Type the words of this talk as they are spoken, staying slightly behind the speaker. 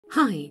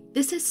Hi,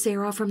 this is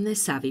Sarah from The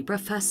Savvy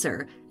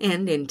Professor,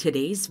 and in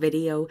today's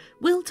video,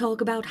 we'll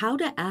talk about how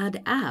to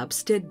add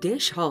apps to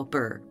Dish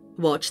Hopper.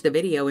 Watch the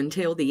video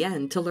until the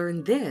end to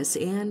learn this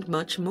and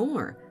much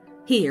more.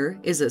 Here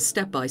is a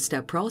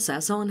step-by-step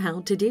process on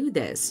how to do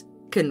this.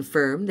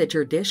 Confirm that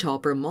your Dish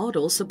Hopper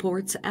model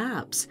supports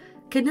apps.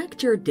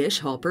 Connect your Dish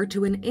Hopper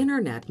to an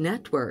internet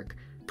network.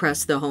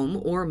 Press the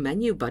Home or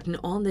Menu button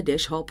on the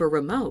Dish Hopper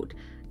remote.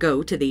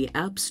 Go to the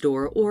App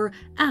Store or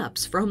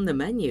Apps from the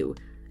menu.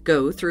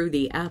 Go through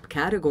the app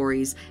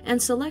categories and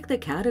select the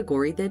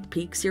category that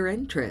piques your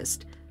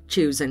interest.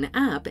 Choose an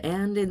app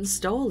and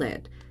install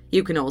it.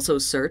 You can also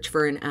search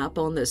for an app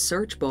on the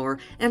search bar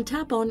and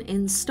tap on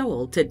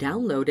Install to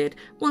download it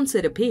once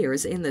it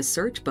appears in the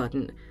search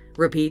button.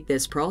 Repeat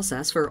this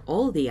process for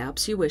all the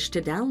apps you wish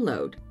to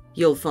download.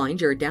 You'll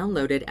find your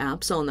downloaded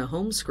apps on the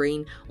home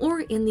screen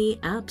or in the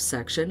Apps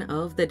section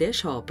of the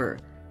Dish Hopper.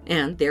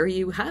 And there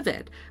you have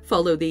it.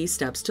 Follow these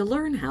steps to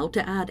learn how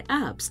to add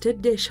apps to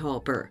Dish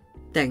Hopper.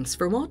 Thanks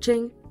for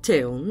watching.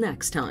 Till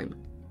next time.